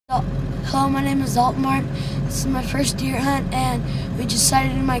Hello, my name is Altmart. This is my first deer hunt, and we just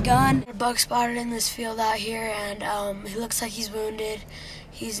sighted in my gun. A buck spotted in this field out here, and he looks like he's wounded.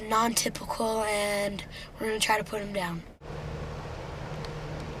 He's non-typical, and we're going to try to put him down.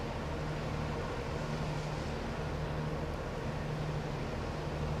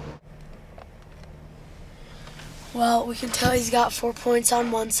 Well, we can tell he's got 4 points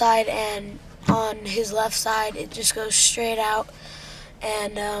on one side, and on his left side it just goes straight out.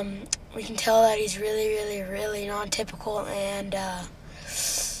 And we can tell that he's really non-typical, and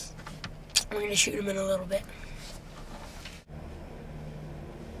we're going to shoot him in a little bit.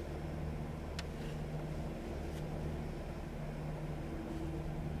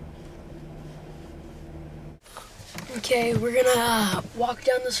 Okay, we're going to walk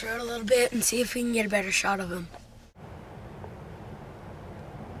down this road a little bit and see if we can get a better shot of him.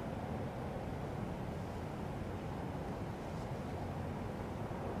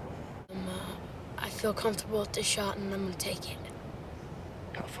 I feel comfortable with this shot, and I'm going to take it.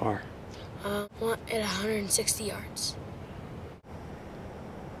 How far? At 160 yards.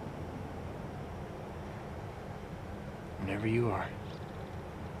 Whenever you are.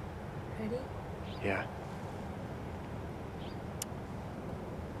 Ready? Yeah.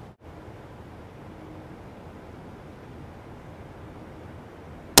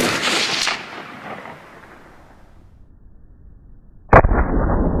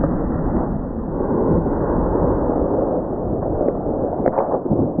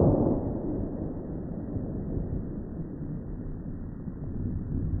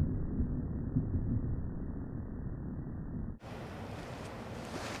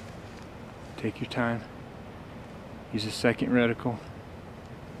 Take your time. Use a second reticle.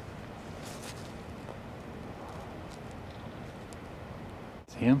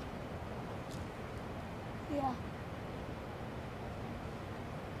 It's him? Yeah.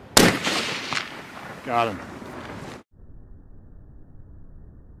 Got him.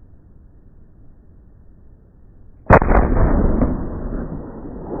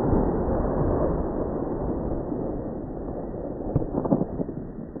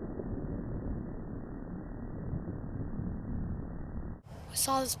 We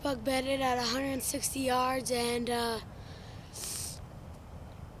saw this buck bedded at 160 yards, and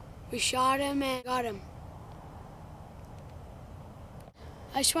we shot him and got him.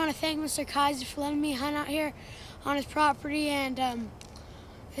 I just want to thank Mr. Kaiser for letting me hunt out here on his property, and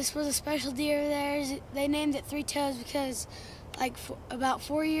this was a special deer of theirs. They named it Three Toes because about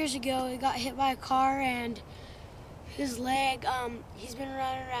 4 years ago it got hit by a car, and his leg, he's been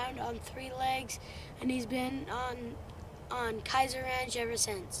running around on 3 legs, and he's been on Kaiser Ranch ever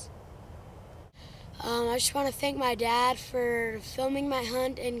since. I just want to thank my dad for filming my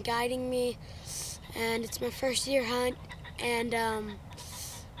hunt and guiding me, and it's my first deer hunt, and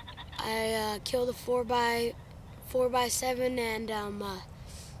I killed a 4x7 and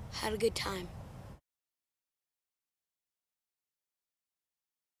had a good time.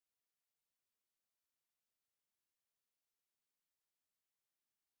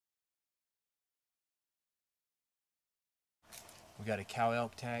 We got a cow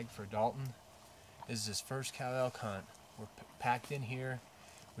elk tag for Dalton. This is his first cow elk hunt. We're packed in here.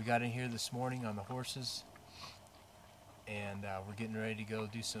 We got in here this morning on the horses, and we're getting ready to go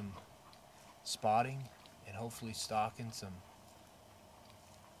do some spotting and hopefully stalking some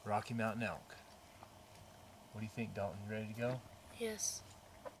Rocky Mountain elk. What do you think, Dalton? You ready to go? Yes.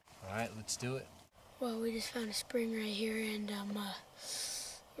 All right, let's do it. Well, we just found a spring right here, and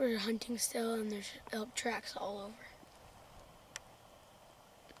we're hunting still, and there's elk tracks all over.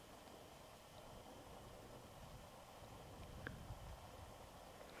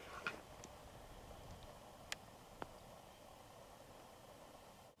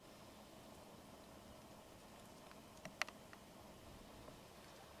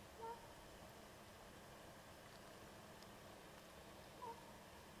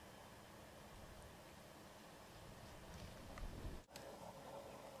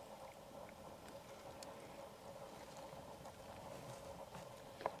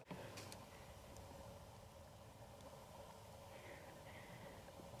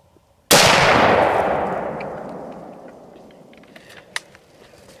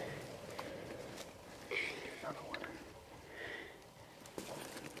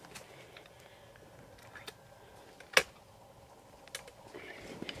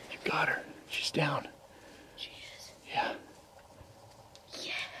 Got her. She's down. Jesus. Yeah.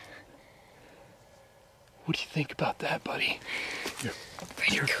 Yeah. What do you think about that, buddy? Your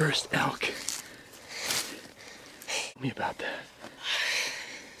Cool. first elk. Tell me about that.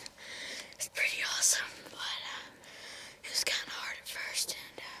 It's pretty awesome, but it was kind of hard at first,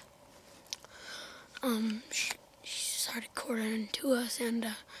 and she started quartering to us, and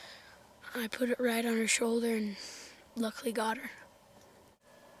I put it right on her shoulder and luckily got her.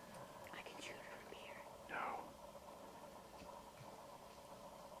 I can shoot her from here. No.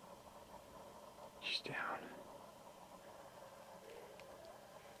 She's down.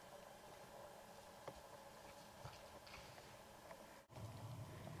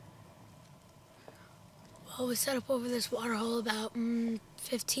 Well, we set up over this water hole about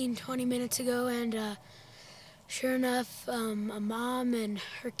 15, 20 minutes ago, and sure enough, a mom and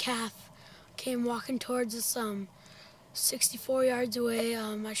her calf came walking towards us 64 yards away.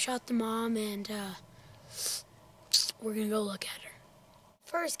 I shot the mom, and we're gonna go look at her.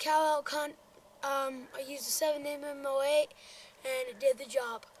 First cow elk hunt, I used a 7MMO8, and it did the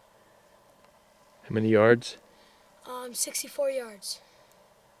job. How many yards? 64 yards.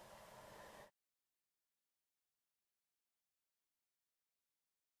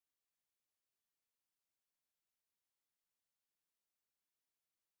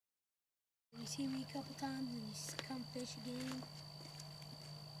 You see me a couple times and you come fish again.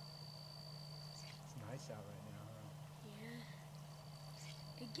 It's nice out right now, huh?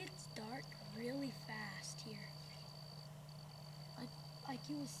 Yeah. It gets dark really fast here. Like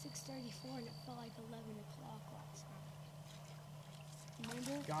it was 6:34 and it felt like 11 o'clock last night.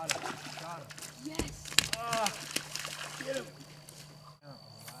 Remember? Got him. Got him. Yes. Get him. Count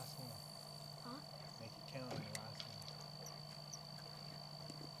on the last one. Huh? Make it count on the last one.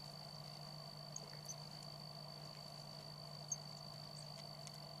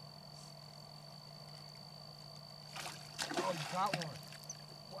 Oh, you caught one.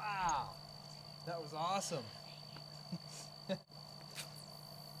 Wow. That was awesome. Holy.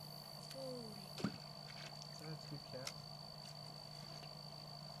 That's a good cat.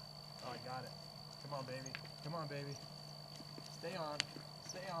 Oh, I got it. Come on, baby. Come on, baby. Stay on.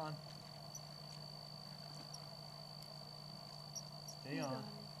 Stay on. Stay on.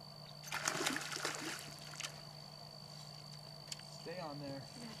 Stay on there.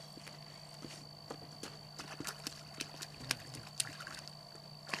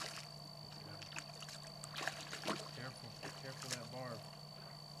 Careful. Careful that barb.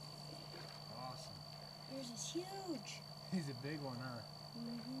 Awesome. Yours is huge. He's a big one, huh?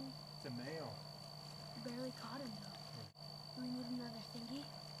 Mm-hmm. It's a male. Barely caught him though. We need another thingy.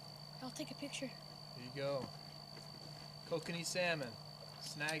 I'll take a picture. Here you go. Kokanee salmon.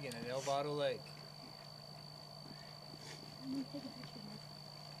 Snagging at Elvado Lake. Let me take a picture of it.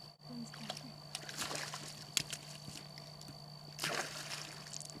 One's camping.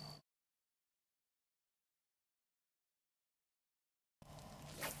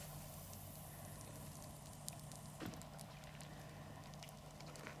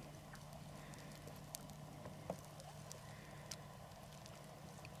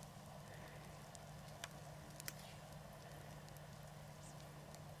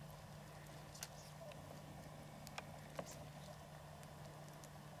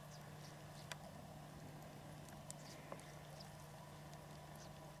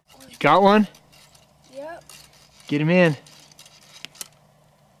 You got one? Yep. Get him in. I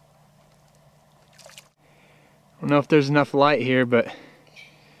don't know if there's enough light here, but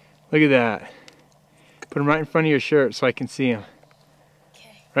look at that. Put him right in front of your shirt so I can see him.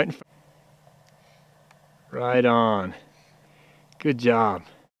 Okay. Right in front. Right on. Good job.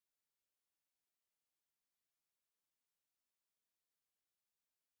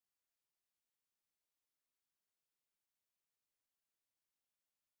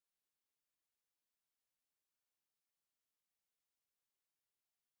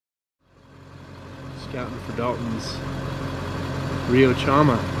 Scouting for Dalton's Rio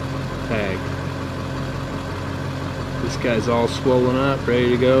Chama tag. This guy's all swollen up, ready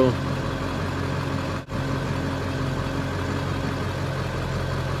to go.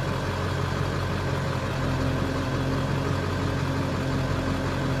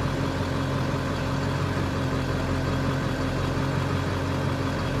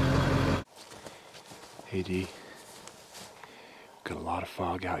 Hey D, got a lot of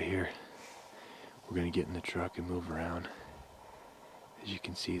fog out here. We're gonna get in the truck and move around. As you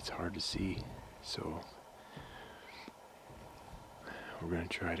can see, it's hard to see, so we're gonna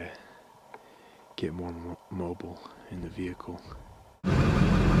try to get more mobile in the vehicle.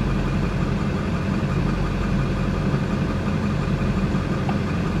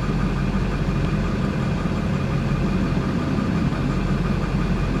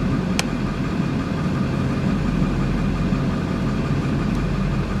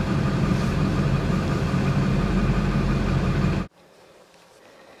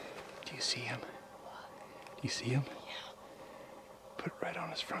 Do you see him? Do you see him? Yeah. Put it right on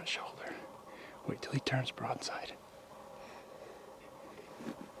his front shoulder. Wait till he turns broadside.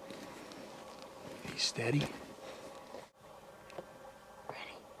 He's steady.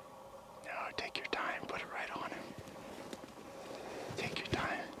 Ready? No, take your time. Put it right on him. Take your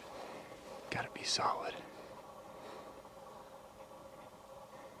time. Gotta be solid.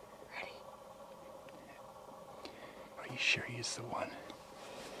 Ready? Are you sure he's the one?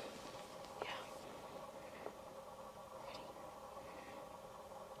 Yeah. Ready?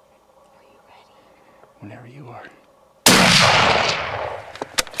 Are you ready? Whenever you are.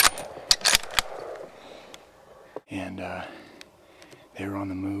 And they were on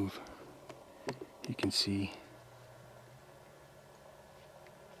the move. You can see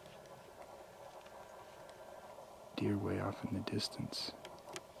deer way off in the distance.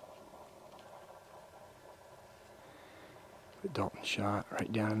 But Dalton shot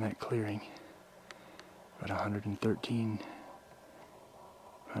right down in that clearing. About 113,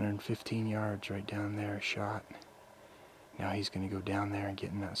 115 yards right down there, shot. Now he's going to go down there and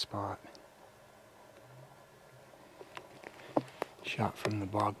get in that spot. Shot from the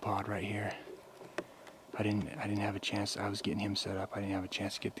bog pod right here. I didn't have a chance. I was getting him set up. I didn't have a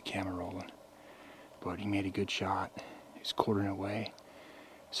chance to get the camera rolling. But he made a good shot. He's quartering away.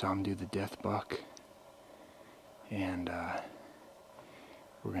 Saw him do the death buck. And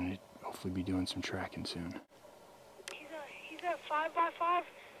we're gonna hopefully be doing some tracking soon. He's a 5x5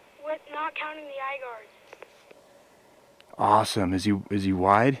 with not counting the eye guards. Awesome. Is he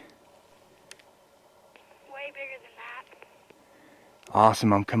wide? Way bigger than that.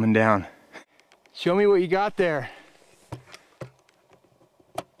 Awesome. I'm coming down. Show me what you got there.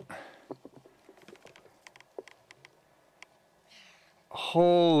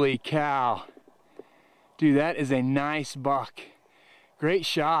 Holy cow. Dude, that is a nice buck. Great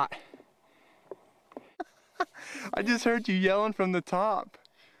shot. I just heard you yelling from the top.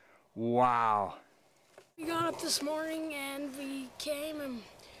 Wow. We got up this morning and we came and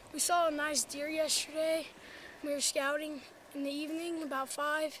we saw a nice deer yesterday. We were scouting in the evening, about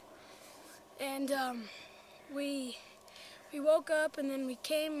 5. And we woke up and then we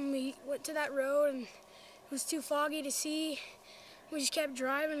came and we went to that road and it was too foggy to see. We just kept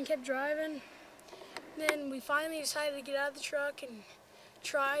driving and kept driving. Then we finally decided to get out of the truck and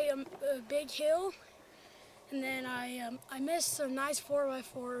try a big hill. And then I missed a nice 4x4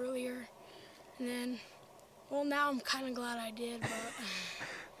 earlier. And then, well, now I'm kind of glad I did, but.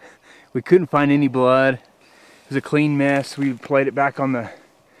 We couldn't find any blood. It was a clean mess. We played it back on the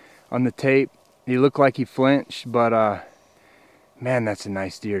tape. He looked like he flinched, but man, that's a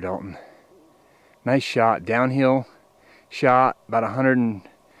nice deer, Dalton. Nice shot, downhill shot, about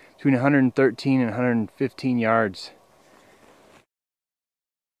between 113 and 115 yards.